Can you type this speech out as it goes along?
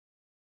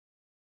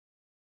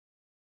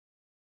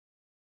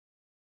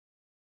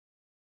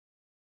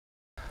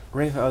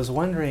Rafe, I was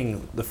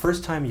wondering, the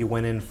first time you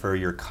went in for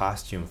your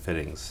costume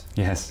fittings,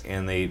 Yes.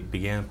 and they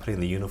began putting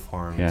the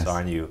uniforms Yes.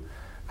 on you,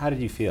 how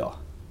did you feel?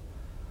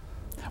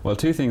 Well,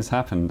 two things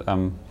happened.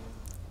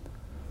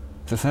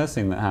 The first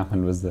thing that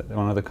happened was that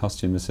one of the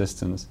costume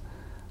assistants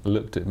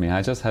looked at me.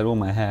 I just had all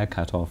my hair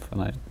cut off,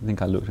 and I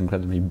think I looked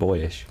incredibly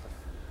boyish.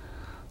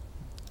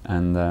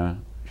 And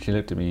she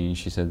looked at me and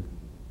she said,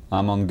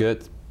 "I'm on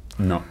good."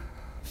 No.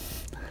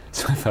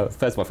 So I felt,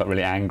 first of all, I felt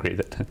really angry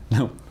that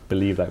no,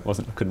 believed I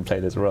couldn't play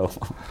this role.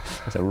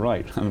 I said,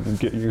 right, I'm going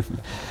to get you.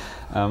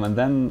 And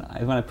then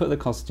when I put the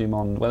costume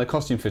on, well, the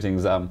costume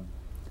fittings,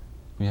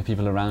 you have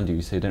people around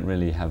you, so you don't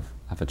really have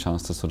a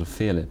chance to sort of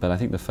feel it. But I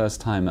think the first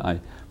time that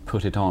I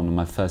put it on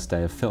my first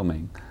day of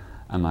filming,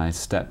 and I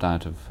stepped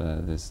out of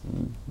this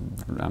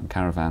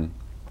caravan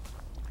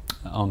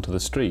onto the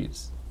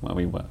streets where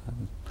we were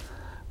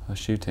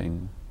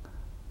shooting,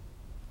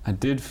 I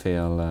did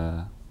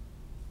feel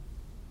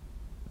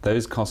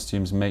those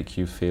costumes make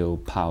you feel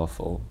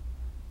powerful,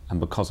 and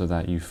because of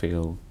that you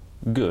feel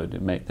good.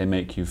 They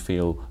make you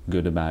feel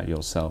good about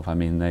yourself. I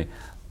mean,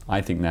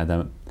 I think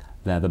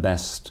they're the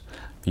best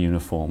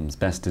uniforms,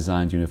 best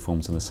designed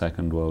uniforms in the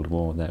Second World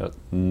War. There are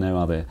no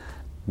other,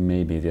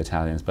 maybe the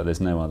Italians, but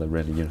there's no other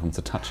really uniform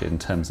to touch it in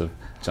terms of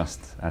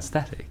just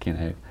aesthetic. You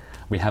know,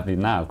 we have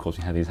now, of course,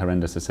 we have these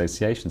horrendous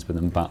associations with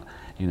them, but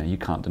you know, you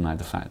can't deny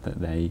the fact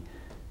that they're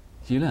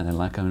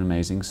like an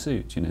amazing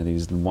suit. You know,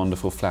 these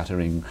wonderful,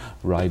 flattering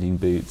riding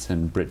boots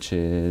and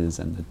breeches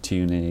and the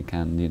tunic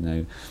and, you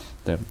know,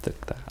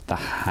 the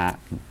hat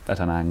at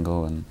an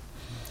angle. And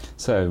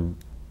so,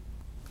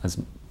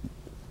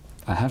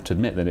 I have to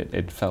admit that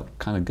it felt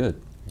kind of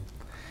good.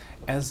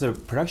 As the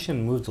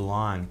production moved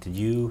along, did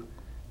you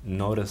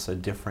notice a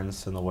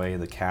difference in the way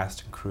the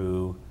cast and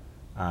crew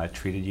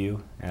treated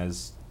you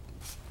as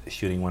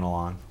shooting went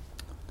along?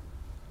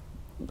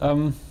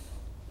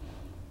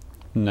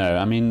 No,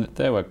 I mean,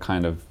 there were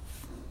kind of,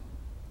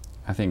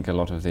 I think a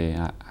lot of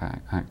the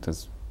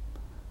actors,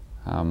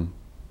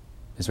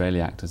 Israeli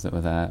actors that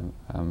were there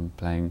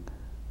playing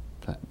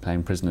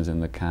prisoners in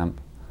the camp,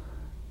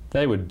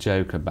 they would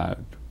joke about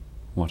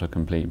what a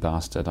complete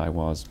bastard I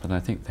was, but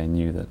I think they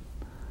knew that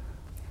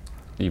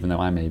even though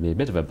I may be a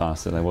bit of a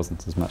bastard, I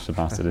wasn't as much a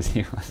bastard as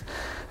he was.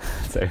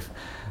 So,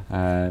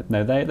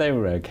 no, they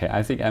were okay.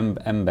 I think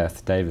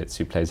Beth Davids,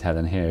 who plays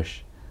Helen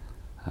Hirsch,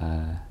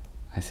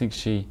 I think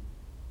she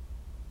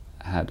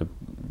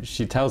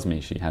tells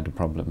me she had a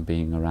problem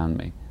being around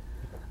me,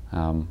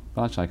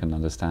 which I can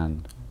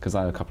understand, because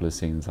I had a couple of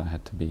scenes I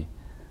had to be,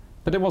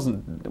 but it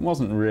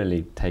wasn't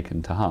really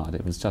taken to heart.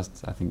 It was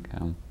just, I think,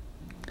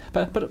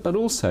 but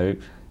also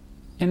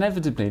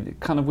inevitably,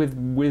 kind of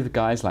with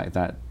guys like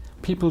that,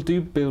 people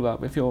do build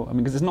up. If you're, I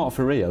mean, because it's not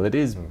for real. It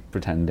is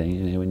pretending.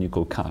 You know, when you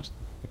call cut,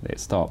 it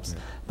stops.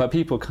 But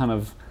people kind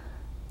of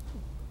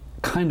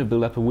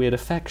build up a weird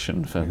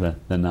affection for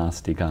the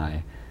nasty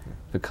guy,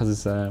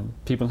 because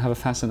people have a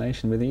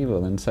fascination with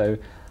evil, and so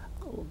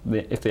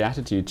if the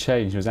attitude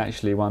changed, it was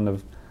actually one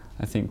of,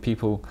 I think,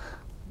 people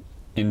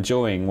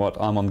enjoying what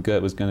Armand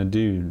Gert was going to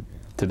do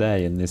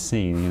today in this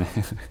scene.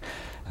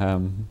 You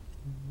know,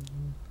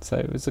 so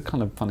it was a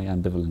kind of funny,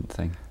 ambivalent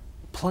thing.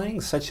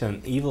 Playing such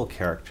an evil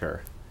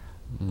character,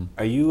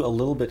 are you a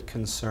little bit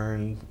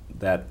concerned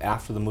that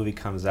after the movie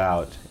comes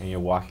out and you're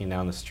walking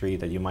down the street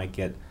that you might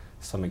get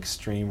some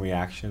extreme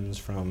reactions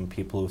from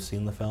people who've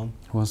seen the film?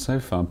 Well,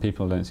 so far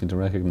people don't seem to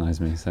recognize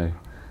me, so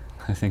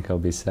I think I'll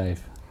be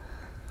safe.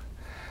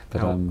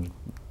 But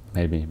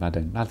maybe, I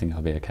think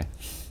I'll be okay.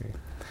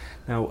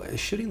 Now,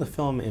 shooting the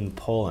film in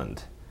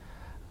Poland,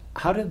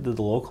 how did the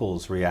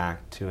locals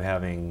react to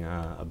having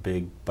a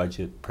big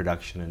budget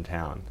production in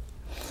town?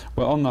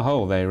 Well, on the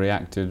whole, they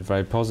reacted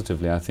very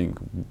positively. I think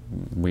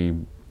we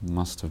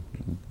must have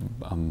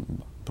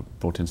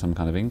brought in some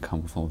kind of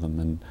income for them,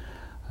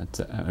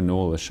 and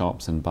all the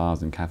shops and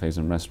bars and cafes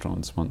and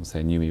restaurants, once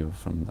they knew we were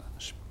from the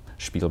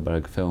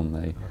Spielberg film,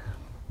 they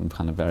were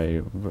kind of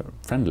very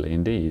friendly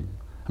indeed.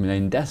 I mean, they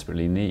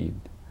desperately need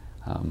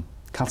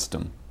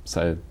custom,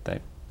 so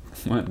they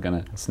weren't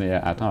going to sneer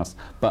at us.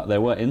 But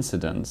there were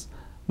incidents,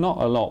 not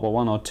a lot, but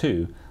one or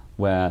two,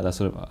 where the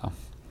sort of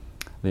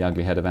the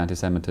ugly head of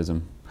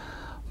anti-Semitism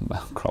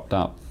cropped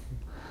up.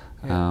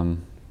 Yeah.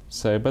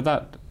 But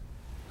that,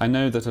 I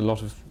know that a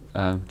lot of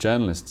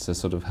journalists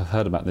have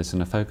heard about this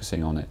and are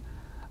focusing on it,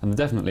 and it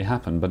definitely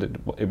happened. But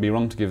it'd be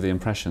wrong to give the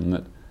impression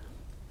that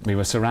we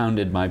were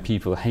surrounded by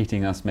people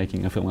hating us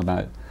making a film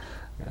about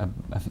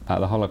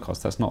the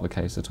Holocaust. That's not the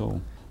case at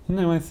all.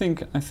 No, I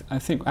think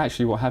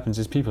actually what happens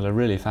is people are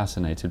really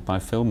fascinated by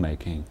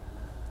filmmaking,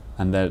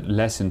 and they're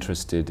less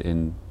interested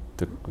in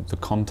the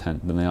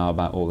content than they are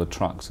about all the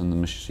trucks and the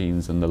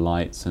machines and the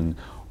lights and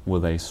will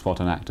they spot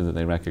an actor that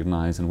they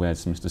recognise and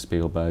where's Mr.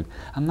 Spielberg.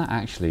 And that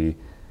actually,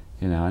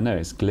 you know, I know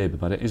it's glib,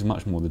 but it is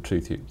much more the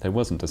truth. There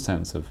wasn't a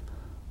sense of,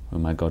 oh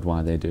my God,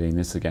 why are they doing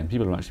this again?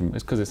 People are actually,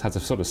 it's because it has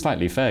a sort of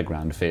slightly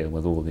fairground feel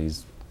with all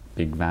these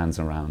big vans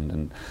around,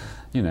 and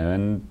you know,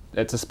 and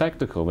it's a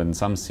spectacle. In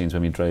some scenes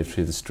when we drove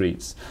through the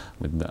streets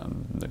with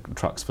the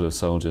trucks full of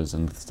soldiers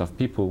and stuff,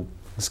 people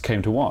just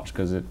came to watch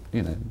because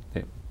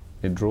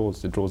it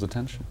draws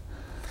attention.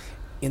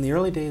 In the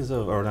early days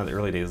of, or not the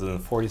early days, in the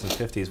 40s and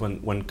 50s,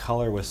 when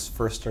color was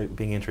first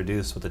being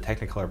introduced with the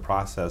Technicolor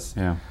process,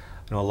 Yeah.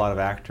 a lot of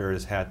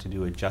actors had to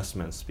do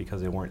adjustments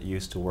because they weren't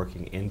used to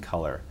working in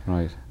color.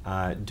 Right.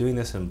 Doing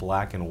this in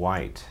black and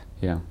white,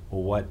 Yeah.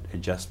 what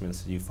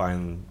adjustments did you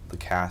find the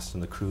cast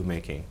and the crew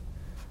making?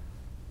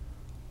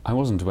 I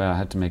wasn't aware I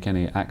had to make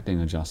any acting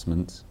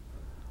adjustments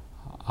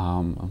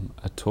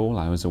at all.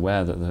 I was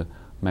aware that the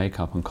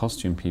makeup and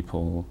costume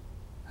people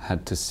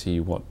had to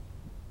see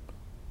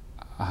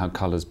how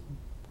colours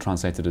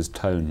translated as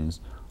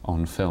tones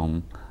on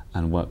film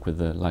and work with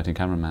the lighting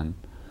cameraman,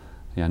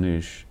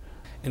 Janusz.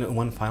 And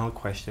one final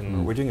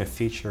question, we're doing a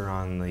feature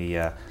on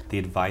the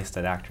advice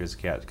that actors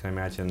get. Can I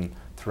imagine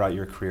throughout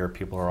your career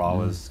people are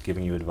always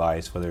giving you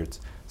advice, whether it's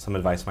some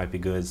advice might be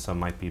good, some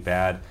might be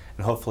bad,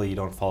 and hopefully you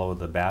don't follow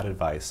the bad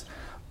advice.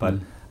 But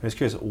I'm just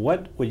curious,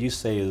 what would you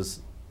say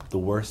is the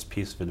worst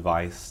piece of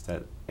advice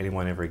that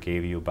anyone ever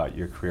gave you about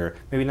your career?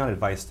 Maybe not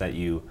advice that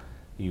you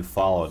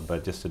followed,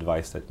 but just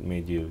advice that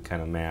made you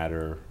kind of mad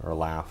or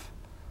laugh.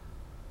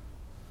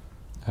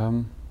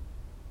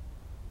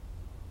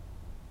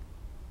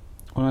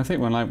 Well, I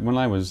think when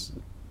I was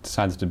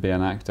decided to be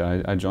an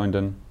actor, I joined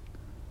an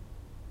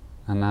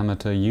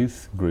amateur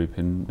youth group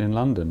in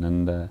London,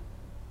 and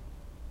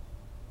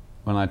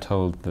when I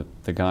told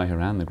the guy who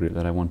ran the group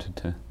that I wanted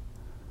to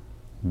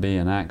be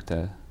an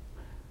actor,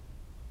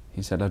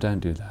 he said, "Oh, don't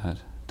do that.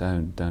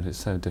 Don't. It's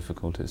so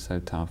difficult. It's so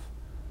tough.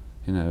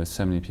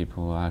 So many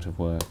people are out of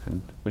work,"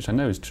 and which I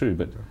know is true,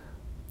 but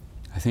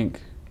I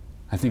think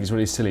it's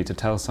really silly to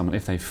tell someone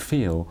if they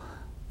feel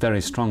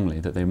very strongly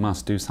that they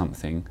must do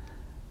something,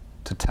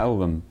 to tell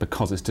them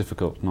because it's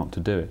difficult not to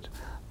do it.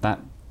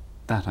 That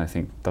I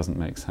think doesn't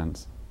make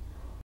sense.